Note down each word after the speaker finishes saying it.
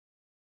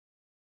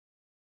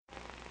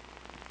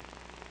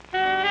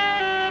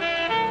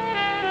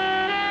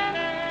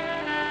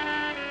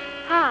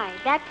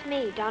That's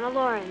me, Donna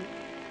Loren.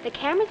 The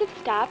cameras have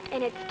stopped,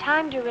 and it's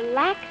time to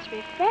relax,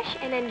 refresh,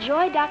 and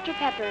enjoy Dr.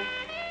 Pepper.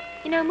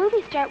 You know,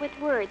 movies start with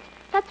words.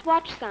 Let's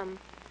watch some.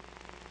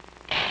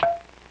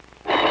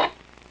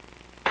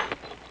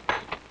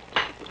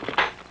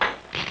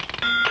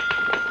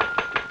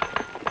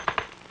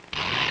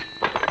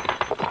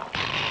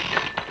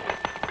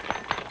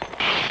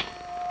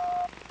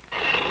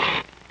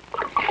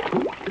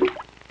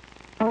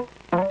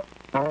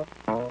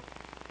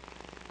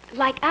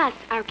 Like us,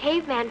 our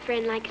caveman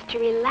friend likes to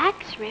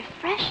relax,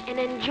 refresh, and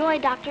enjoy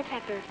Dr.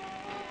 Pepper.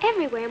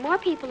 Everywhere, more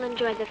people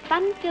enjoy the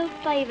fun-filled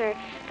flavor,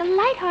 the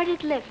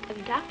light-hearted lift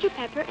of Dr.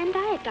 Pepper and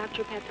Diet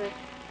Dr. Pepper.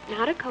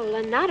 Not a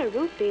cola, not a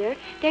root beer.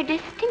 They're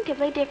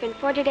distinctively different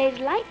for today's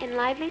light and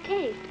lively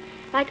taste.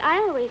 Like I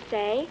always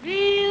say,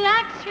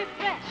 relax,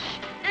 refresh,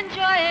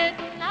 enjoy it.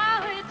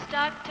 Now it's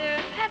Dr.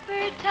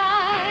 Pepper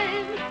time.